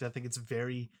retrospect, I think it's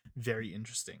very, very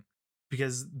interesting,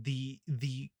 because the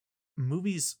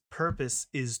movie's purpose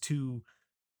is to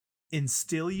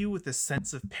instill you with a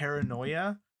sense of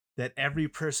paranoia that every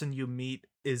person you meet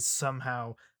is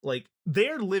somehow, like,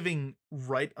 they're living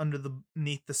right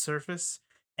underneath the surface,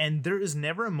 and there is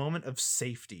never a moment of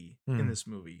safety in this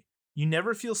movie. You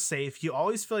never feel safe. You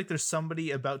always feel like there's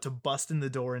somebody about to bust in the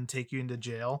door and take you into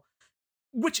jail.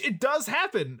 Which it does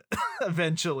happen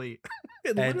eventually.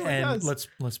 It literally does.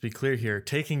 Let's be clear here.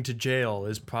 Taking to jail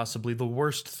is possibly the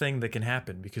worst thing that can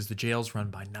happen, because the jail's run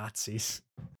by Nazis.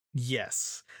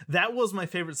 Yes. That was my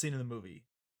favorite scene in the movie.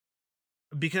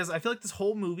 Because I feel like this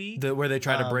whole movie, where they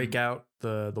try to break out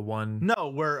the one. No,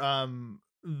 where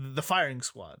the firing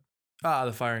squad.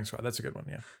 The firing squad. That's a good one,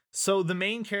 yeah. So the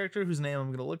main character, whose name I'm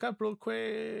going to look up real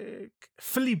quick,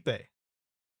 Felipe.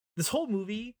 This whole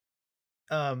movie,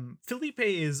 Felipe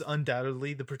is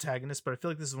undoubtedly the protagonist, but I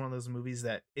feel like this is one of those movies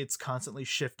that it's constantly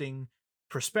shifting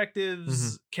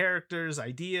perspectives, characters,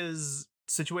 ideas,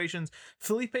 situations.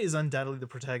 Felipe is undoubtedly the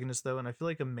protagonist, though, and I feel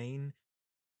like a main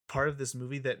part of this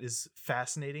movie that is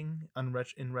fascinating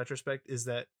in retrospect is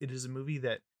that it is a movie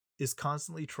that is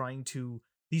constantly trying to,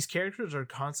 these characters are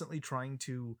constantly trying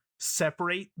to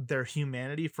separate their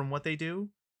humanity from what they do,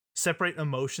 separate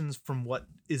emotions from what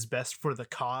is best for the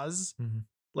cause.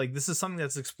 Like, this is something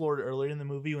that's explored earlier in the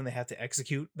movie when they have to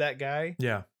execute that guy.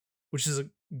 Yeah. Which is a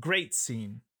great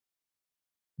scene.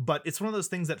 But it's one of those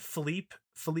things that Felipe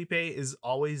is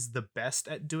always the best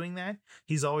at doing that.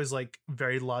 He's always, like,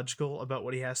 very logical about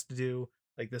what he has to do.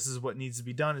 Like, this is what needs to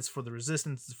be done. It's for the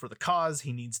resistance. It's for the cause.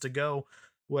 He needs to go,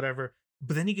 whatever.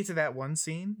 But then you get to that one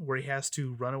scene where he has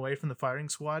to run away from the firing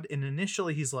squad. And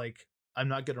initially he's like, I'm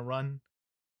not going to run.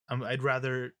 I'd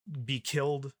rather be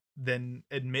killed than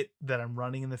admit that I'm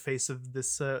running in the face of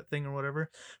this thing or whatever.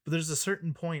 But there's a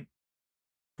certain point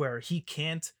where he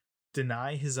can't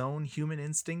deny his own human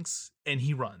instincts and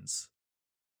he runs.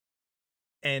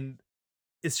 And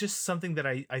it's just something that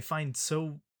I find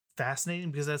so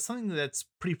fascinating, because that's something that's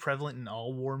pretty prevalent in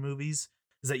all war movies,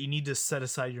 is that you need to set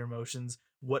aside your emotions.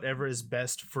 Whatever is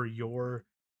best for your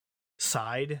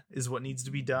side is what needs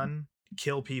to be done.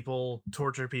 Kill people,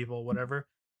 torture people, whatever.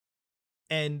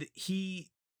 And he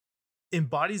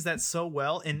embodies that so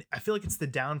well, and I feel like it's the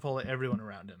downfall of everyone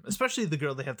around him, especially the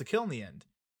girl they have to kill in the end,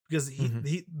 because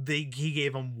he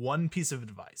gave him one piece of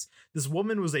advice. This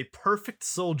woman was a perfect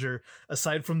soldier,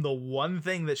 aside from the one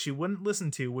thing that she wouldn't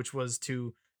listen to, which was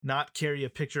to not carry a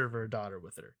picture of her daughter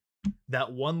with her.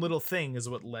 That one little thing is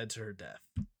what led to her death,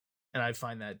 and I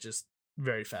find that just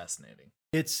very fascinating.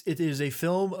 It is a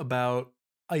film about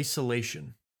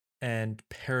isolation and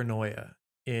paranoia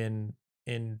in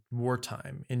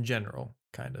wartime in general,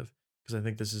 kind of, because I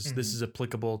think this is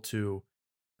applicable to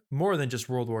more than just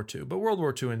World War II, but World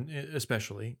War II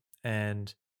especially,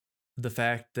 and the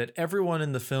fact that everyone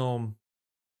in the film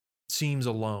seems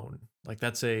alone. Like,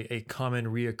 that's a common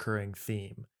reoccurring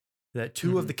theme, that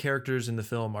two of the characters in the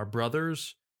film are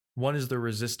brothers. One is the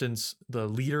resistance, the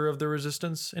leader of the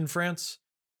resistance in France,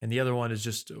 and the other one is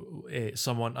just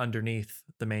someone underneath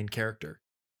the main character.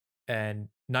 And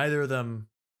neither of them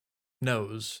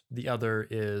knows the other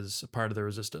is a part of the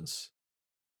resistance.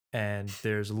 And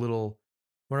there's a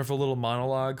wonderful little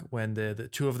monologue when the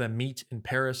two of them meet in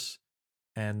Paris,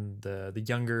 and the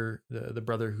younger, the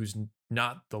brother who's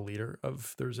not the leader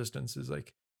of the resistance is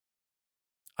like,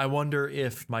 I wonder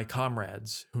if my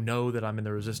comrades who know that I'm in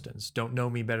the resistance don't know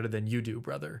me better than you do,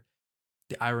 brother.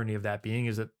 The irony of that being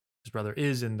is that his brother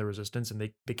is in the resistance and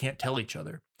they can't tell each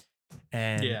other.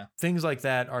 And things like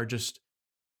that are just,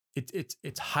 it's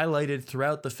highlighted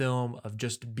throughout the film, of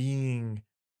just being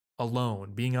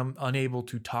alone, being unable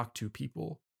to talk to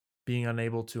people, being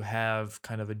unable to have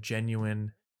kind of a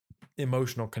genuine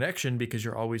emotional connection, because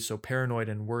you're always so paranoid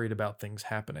and worried about things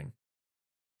happening.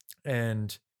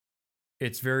 And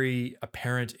it's very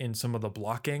apparent in some of the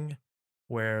blocking,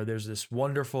 where there's this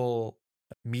wonderful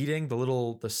meeting,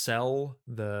 the cell,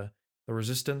 the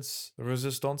resistance,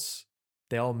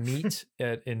 they all meet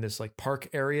in this like park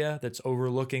area that's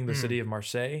overlooking the city of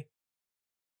Marseille.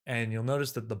 And you'll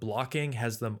notice that the blocking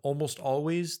has them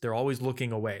they're always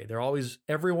looking away.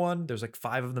 There's like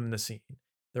 5 of them in the scene.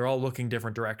 They're all looking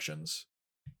different directions.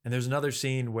 And there's another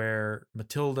scene where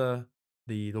Matilda,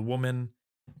 the woman,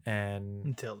 and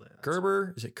Matilda,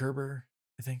 Gerber, is it Gerber?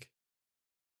 I think.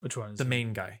 Which one is the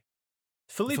main guy?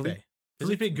 Felipe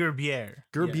Gerbier.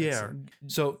 Yeah,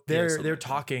 so they're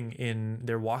talking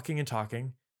they're walking and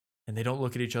talking, and they don't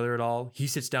look at each other at all. He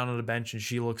sits down on a bench and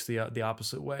she looks the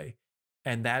opposite way.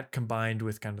 And that, combined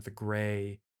with kind of the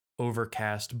gray,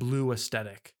 overcast, blue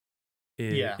aesthetic,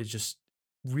 it just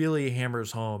really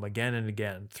hammers home again and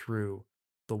again through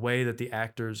the way that the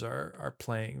actors are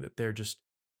playing, that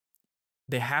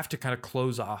they have to kind of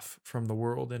close off from the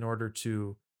world in order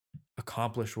to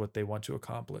accomplish what they want to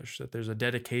accomplish. That there's a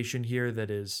dedication here that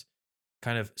is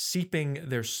kind of seeping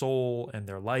their soul and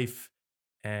their life,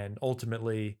 and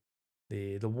ultimately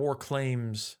the war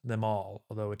claims them all,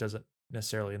 although it doesn't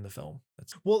necessarily in the film.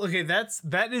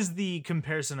 That is the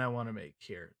comparison I want to make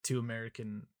here to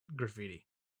American Graffiti.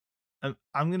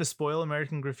 I'm going to spoil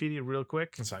American Graffiti real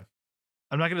quick. That's fine.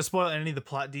 I'm not going to spoil any of the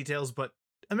plot details, but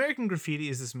American Graffiti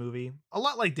is this movie, a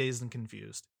lot like Dazed and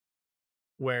Confused,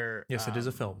 where yes, it is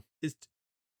a film.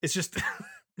 It's just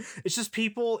it's just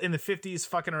people in the 50s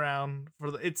fucking around.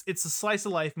 It's a slice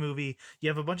of life movie. You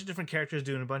have a bunch of different characters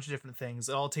doing a bunch of different things,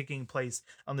 all taking place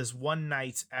on this one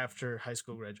night after high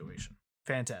school graduation.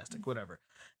 Fantastic, whatever.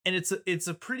 And it's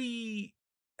a pretty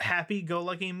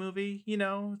happy-go-lucky movie, you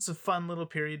know? It's a fun little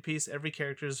period piece. Every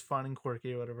character is fun and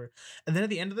quirky or whatever. And then at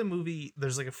the end of the movie,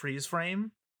 there's like a freeze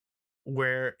frame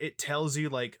where it tells you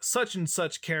like such and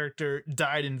such character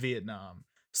died in Vietnam.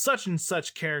 Such and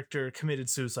such character committed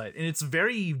suicide. And it's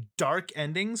very dark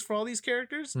endings for all these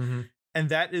characters. Mm-hmm. And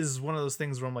that is one of those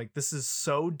things where I'm like, this is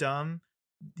so dumb.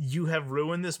 You have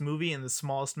ruined this movie in the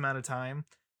smallest amount of time.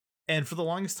 And for the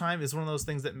longest time, it's one of those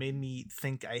things that made me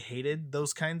think I hated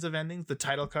those kinds of endings, the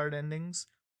title card endings,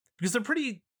 because they're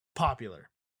pretty popular.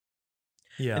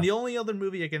 Yeah. And the only other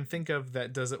movie I can think of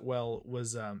that does it well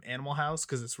was Animal House,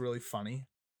 because it's really funny,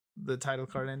 the title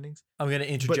card endings. I'm going to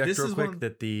interject real quick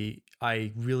that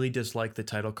I really dislike the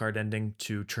title card ending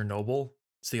to Chernobyl.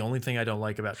 It's the only thing I don't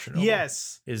like about Chernobyl.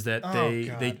 Yes. Is that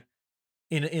they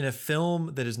in a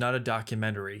film that is not a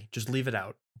documentary, just leave it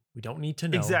out. We don't need to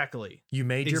know. Exactly. You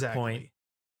made your point.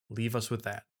 Leave us with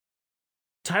that.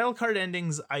 Title card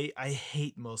endings, I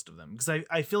hate most of them, because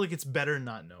I feel like it's better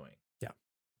not knowing. Yeah.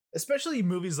 especially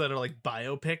movies that are like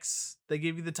biopics that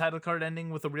give you the title card ending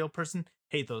with a real person.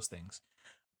 Hate those things.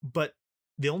 But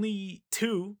the only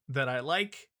two that I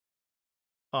like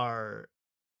are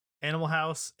Animal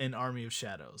House and Army of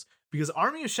Shadows, because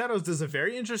Army of Shadows does a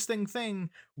very interesting thing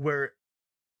where,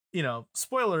 you know,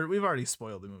 spoiler, we've already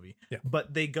spoiled the movie, Yeah.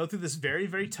 but they go through this very,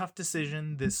 very tough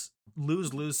decision, this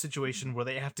lose-lose situation where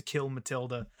they have to kill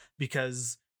Matilda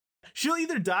because she'll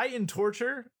either die in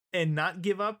torture and not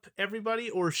give up everybody,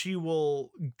 or she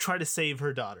will try to save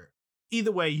her daughter.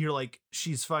 Either way, you're like,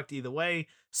 she's fucked either way,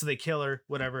 so they kill her,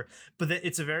 whatever. But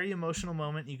it's a very emotional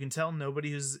moment. You can tell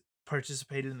nobody who's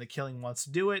participated in the killing wants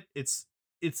to do it. It's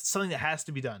something that has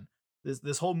to be done.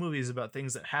 This whole movie is about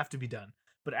things that have to be done.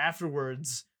 But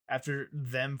afterwards, after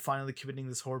them finally committing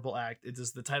this horrible act, it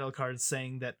is the title card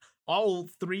saying that all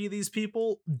three of these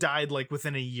people died like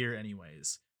within a year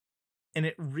anyways. And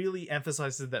it really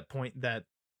emphasizes that point that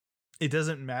it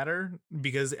doesn't matter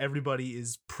because everybody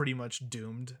is pretty much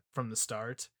doomed from the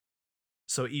start.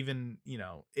 So even, you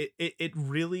know, it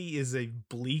really is a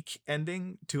bleak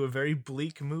ending to a very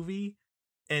bleak movie.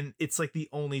 And it's like the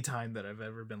only time that I've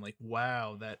ever been like,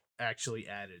 wow, that actually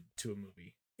added to a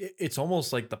movie. It's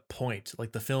almost like the point.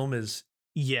 Like the film is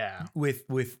Yeah. with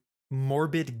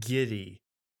morbid giddy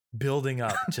building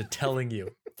up to telling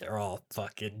you they're all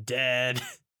fucking dead.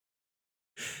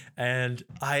 And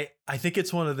I think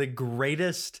it's one of the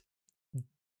greatest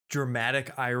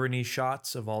dramatic irony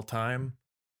shots of all time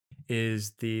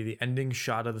is the ending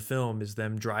shot of the film is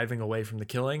them driving away from the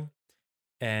killing,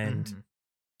 and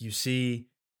you see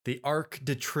the Arc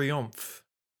de Triomphe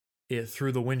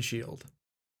through the windshield.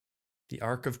 The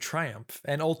Arc of Triumph.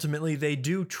 And ultimately they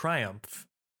do triumph.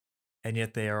 And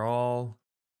yet they are all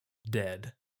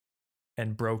dead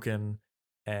and broken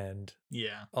and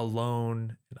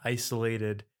alone and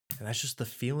isolated. And that's just the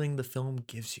feeling the film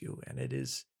gives you. And it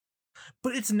is.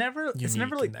 But it's never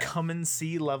like come and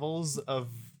see levels of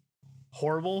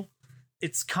horrible.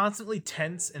 It's constantly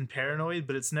tense and paranoid,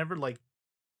 but it's never like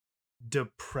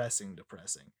depressing.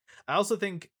 I also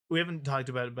think we haven't talked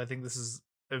about it, but I think this is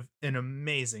an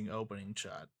amazing opening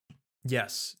shot.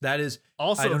 Yes, that is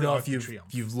also. I don't know if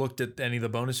you've looked at any of the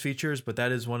bonus features, but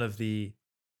that is one of the.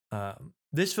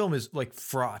 This film is like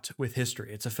fraught with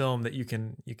history. It's a film that you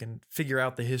can figure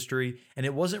out the history, and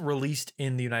it wasn't released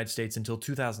in the United States until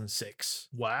 2006.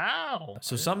 Wow!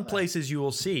 So some places you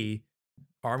will see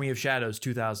Army of Shadows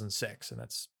 2006, and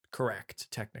that's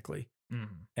correct technically.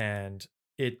 And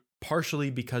it partially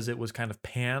because it was kind of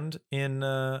panned in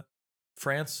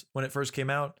France when it first came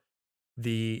out.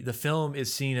 The film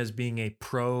is seen as being a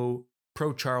pro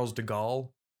Charles de Gaulle,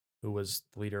 who was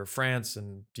the leader of France,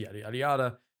 and yada yada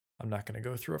yada. I'm not going to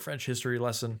go through a French history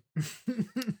lesson.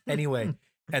 Anyway,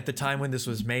 at the time when this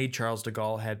was made, Charles de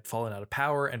Gaulle had fallen out of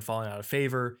power and fallen out of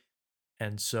favor,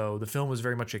 and so the film was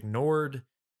very much ignored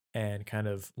and kind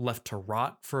of left to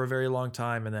rot for a very long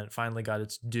time, and then it finally got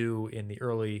its due in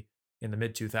the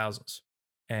mid 2000s.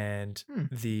 And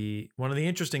one of the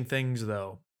interesting things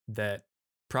though that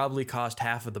probably cost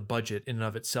half of the budget in and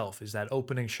of itself is that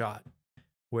opening shot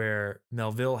where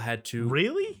Melville had to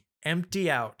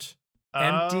empty out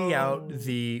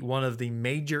one of the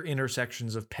major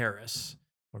intersections of Paris.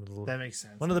 That makes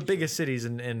sense. One of the biggest cities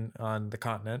on the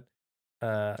continent.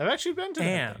 I've actually been to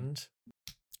that. And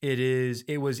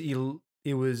it was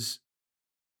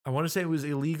I want to say it was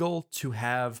illegal to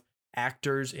have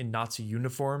actors in Nazi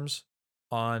uniforms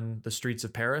on the streets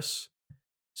of Paris.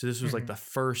 So this was like the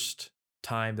first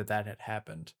time that had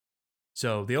happened.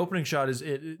 So the opening shot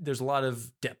there's a lot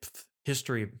of depth,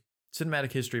 history,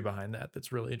 cinematic history behind that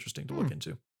that's really interesting to look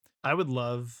into. I would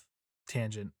love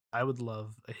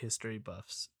a history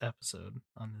buffs episode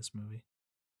on this movie.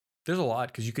 There's a lot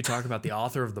because you could talk about the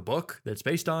author of the book that's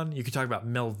based on. You could talk about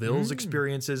Melville's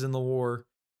experiences in the war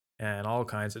and all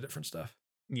kinds of different stuff.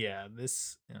 Yeah,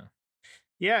 it's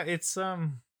a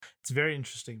very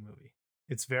interesting movie.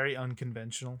 It's very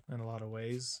unconventional in a lot of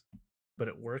ways, but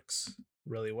it works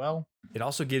really well. It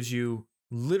also gives you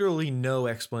literally no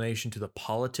explanation to the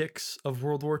politics of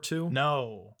World War II.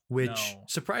 No. Which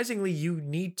surprisingly you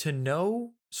need to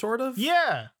know, sort of.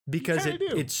 Yeah. Because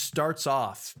it starts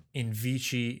off in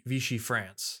Vichy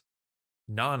France,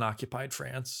 non-occupied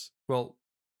France. Well,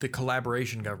 the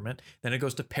collaboration government. Then it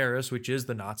goes to Paris, which is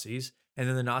the Nazis. And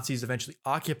then the Nazis eventually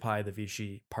occupy the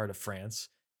Vichy part of France.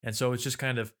 And so it's just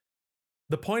kind of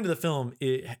the point of the film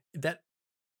that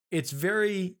it's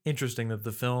very interesting that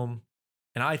the film,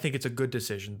 and I think it's a good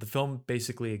decision. The film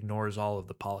basically ignores all of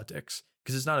the politics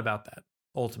because it's not about that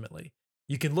ultimately.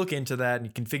 You can look into that and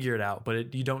you can figure it out,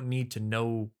 but you don't need to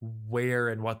know where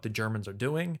and what the Germans are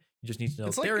doing. You just need to know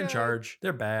It's they're like in charge,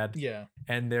 they're bad, Yeah.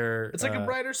 and they're It's like a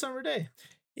brighter summer day.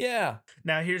 yeah.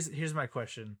 Now here's my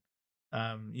question.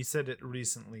 You said it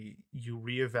recently. You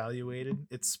reevaluated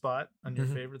its spot on your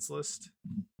Mhm. favorites list.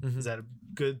 Mhm. Is that a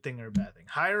good thing or a bad thing?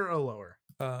 Higher or lower?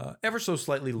 Ever so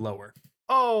slightly lower.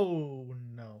 Oh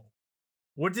no!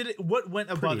 What went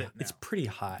above Pretty, it? Now? it's pretty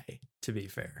high, to be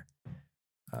fair.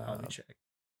 Let me check.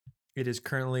 It is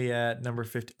currently at number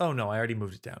 50. Oh no, I already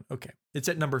moved it down. Okay, it's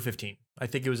at number 15. I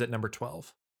think it was at number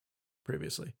 12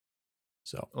 previously.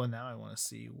 So, Well, now I want to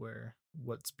see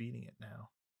what's beating it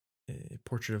now.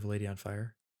 Portrait of a Lady on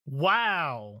Fire.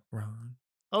 Wow! Ron.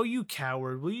 Oh, you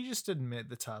coward! Will you just admit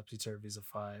the Topsy Turvy's a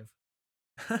 5?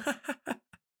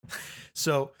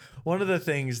 So one of the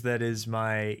things that is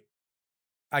I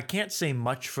can't say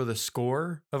much for the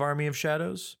score of Army of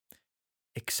Shadows,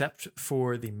 except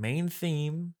for the main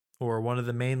theme or one of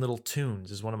the main little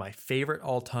tunes is one of my favorite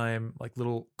all-time like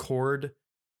little chord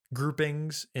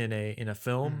groupings in a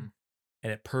film.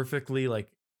 And it perfectly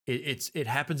like it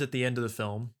happens at the end of the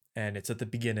film and it's at the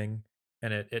beginning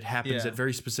and it happens at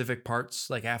very specific parts,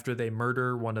 like after they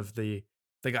murder one of the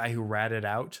guy who ratted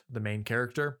out the main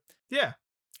character. Yeah.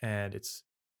 And it's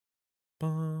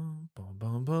bum bum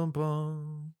bum bum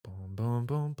bum bum bum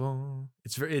bum bum.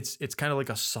 It's kind of like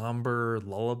a somber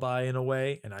lullaby in a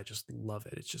way, and I just love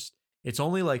it. It's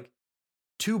only like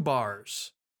 2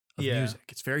 bars of music.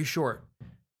 It's very short,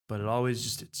 but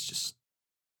it's just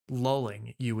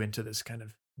lulling you into this kind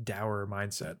of dour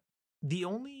mindset. The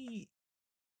only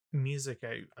music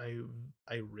I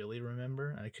really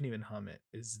remember, and I couldn't even hum it,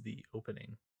 is the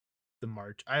opening, the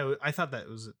march. I thought that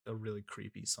was a really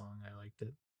creepy song. I liked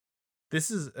it. This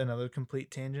is another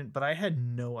complete tangent, but I had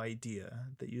no idea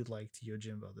that you liked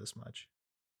Yojimbo this much.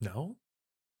 No?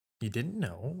 You didn't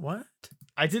know? What?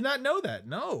 I did not know that.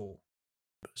 No.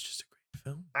 It was just a great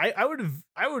film. I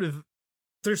would have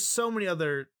there's so many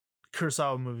other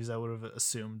Kurosawa movies I would have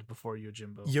assumed before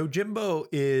Yojimbo. Yojimbo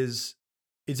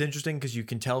it's interesting because you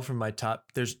can tell from my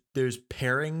top there's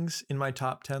pairings in my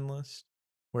top 10 list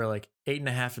where like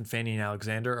 8.5 and Fanny and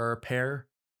Alexander are a pair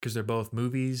because they're both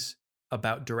movies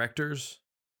about directors.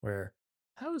 Where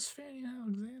how is Fanny and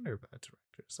Alexander about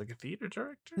directors? Like a theater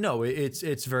director? No,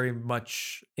 it's very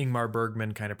much Ingmar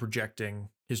Bergman kind of projecting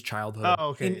his childhood. Oh,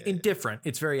 okay. In different.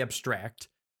 It's very abstract,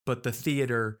 but the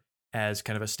theater as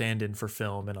kind of a stand-in for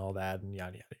film and all that and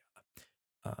yada yada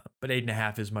yada. But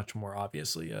 8.5 is much more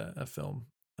obviously a film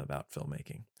about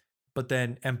filmmaking. But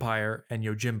then Empire and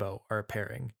Yojimbo are a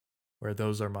pairing, where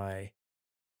those are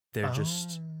they're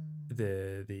just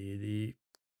the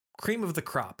cream of the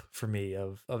crop for me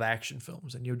of action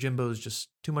films. And Yojimbo is just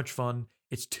too much fun.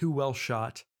 It's too well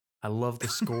shot. I love the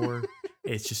score.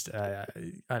 It's just I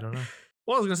don't know.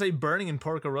 Well, I was gonna say Burning and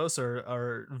Porco Rosso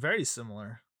are very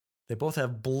similar. They both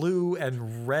have blue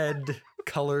and red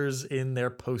colors in their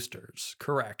posters.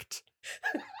 Correct.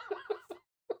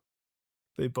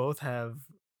 They both have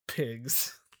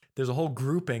pigs. There's a whole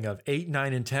grouping of 8,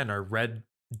 9, and 10 are red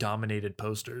dominated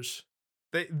posters.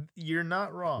 You're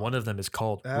not wrong. One of them is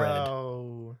called Red.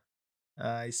 Oh,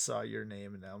 I saw your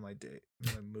name and now my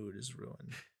mood is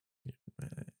ruined.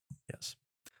 Yes.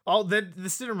 Oh,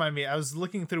 this did remind me. I was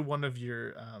looking through one of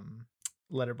your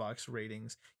Letterboxd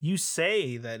ratings. You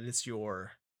say that it's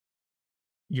your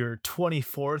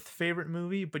 24th favorite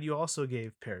movie, but you also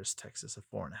gave Paris, Texas a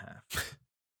 4.5.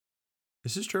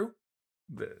 This is true.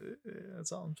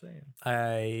 That's all I'm saying.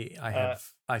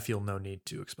 I feel no need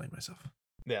to explain myself.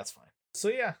 Yeah, that's fine. So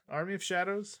yeah, Army of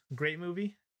Shadows, great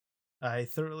movie. I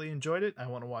thoroughly enjoyed it. I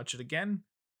want to watch it again.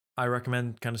 I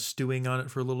recommend kind of stewing on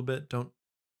it for a little bit.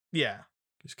 Yeah.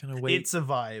 Just kind of wait. It's a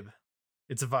vibe.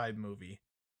 It's a vibe movie.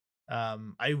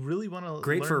 I really want to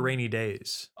Great for rainy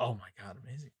days. Oh my god,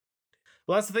 amazing.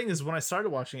 Well, that's the thing is when I started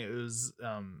watching it, it was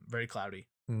very cloudy.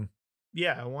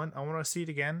 Yeah, I want to see it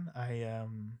again. I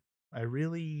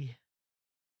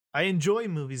enjoy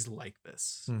movies like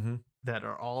this that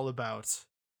are all about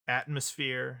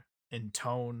atmosphere and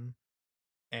tone,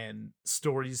 and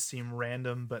stories seem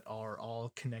random but are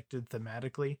all connected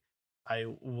thematically. I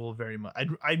will very much.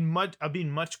 I'll be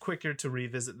much quicker to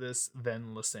revisit this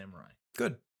than Le Samurai.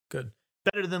 Good.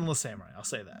 Better than Le Samurai. I'll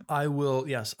say that. I will.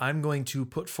 Yes, I'm going to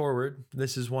put forward.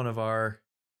 This is one of our.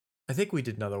 I think we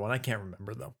did another one. I can't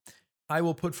remember though. I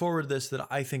will put forward that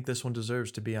I think this one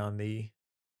deserves to be on the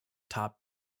top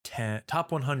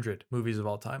 100 movies of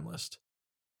all time list.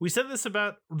 We said this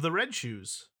about The Red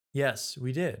Shoes. Yes,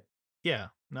 we did. Yeah,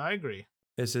 no, I agree.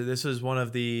 This is one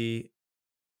of the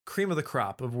cream of the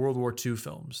crop of World War II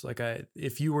films.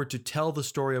 If you were to tell the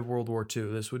story of World War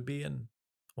II, this would be in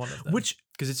one of them. Which,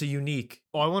 because it's a unique.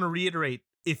 I want to reiterate,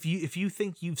 if you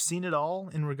think you've seen it all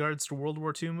in regards to World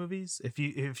War II movies,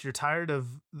 if you're tired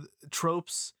of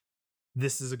tropes,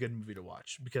 this is a good movie to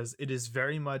watch because it is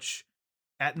very much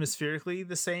atmospherically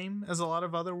the same as a lot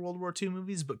of other World War II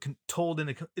movies, but told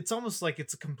in it's almost like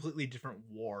it's a completely different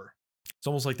war. It's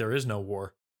almost like there is no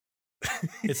war.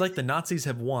 It's like the Nazis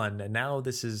have won, and now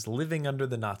this is living under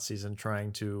the Nazis and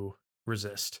trying to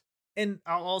resist. And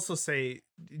I'll also say,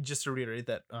 just to reiterate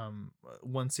that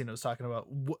one scene I was talking about,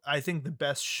 I think the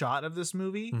best shot of this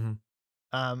movie,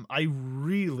 I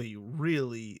really,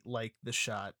 really like the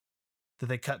shot that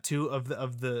they cut to of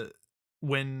the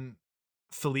when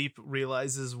Philippe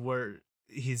realizes where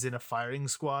he's in a firing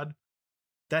squad.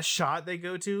 That shot they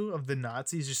go to of the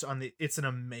Nazis just on the, it's an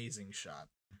amazing shot.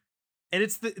 And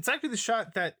it's actually the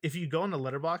shot that if you go on the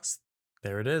Letterboxd,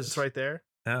 there it is. It's right there.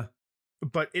 Yeah.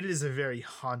 But it is a very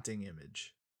haunting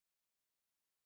image.